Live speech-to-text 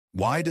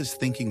Why does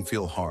thinking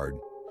feel hard?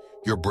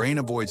 Your brain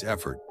avoids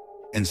effort,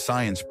 and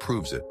science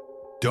proves it.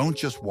 Don't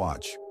just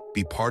watch,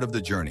 be part of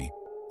the journey.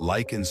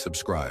 Like and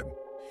subscribe.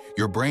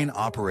 Your brain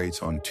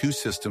operates on two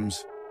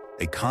systems,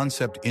 a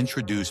concept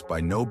introduced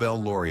by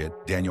Nobel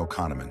laureate Daniel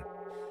Kahneman.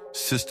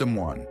 System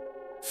 1.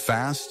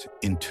 Fast,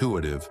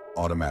 intuitive,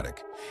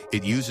 automatic.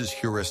 It uses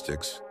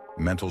heuristics,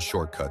 mental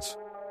shortcuts,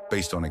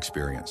 based on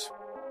experience.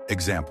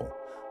 Example: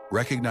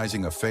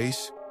 recognizing a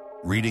face,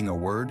 reading a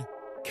word,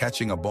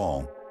 catching a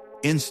ball.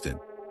 Instant,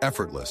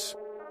 effortless.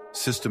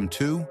 System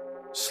 2.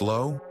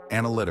 Slow,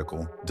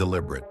 analytical,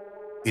 deliberate.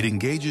 It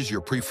engages your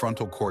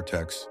prefrontal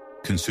cortex,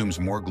 consumes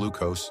more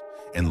glucose,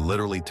 and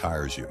literally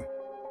tires you.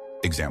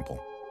 Example: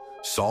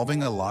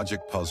 solving a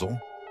logic puzzle,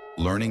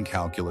 learning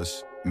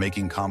calculus,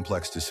 making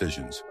complex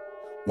decisions.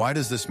 Why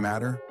does this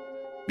matter?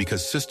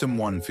 Because System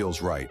 1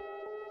 feels right,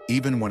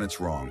 even when it's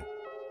wrong.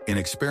 In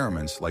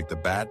experiments like the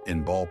bat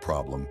and ball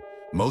problem,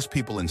 most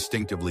people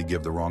instinctively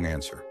give the wrong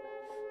answer.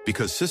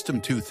 Because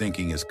System 2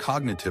 thinking is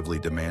cognitively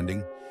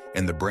demanding,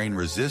 and the brain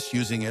resists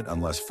using it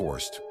unless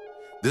forced.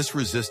 This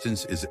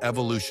resistance is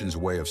evolution's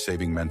way of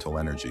saving mental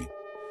energy,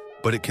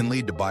 but it can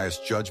lead to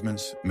biased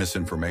judgments,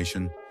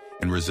 misinformation,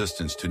 and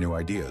resistance to new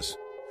ideas.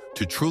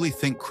 To truly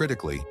think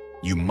critically,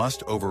 you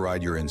must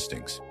override your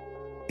instincts.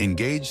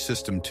 Engage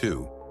System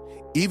 2,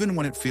 even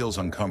when it feels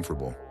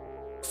uncomfortable.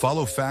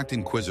 Follow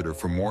FactInquisitor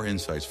for more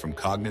insights from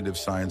cognitive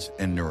science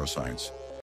and neuroscience.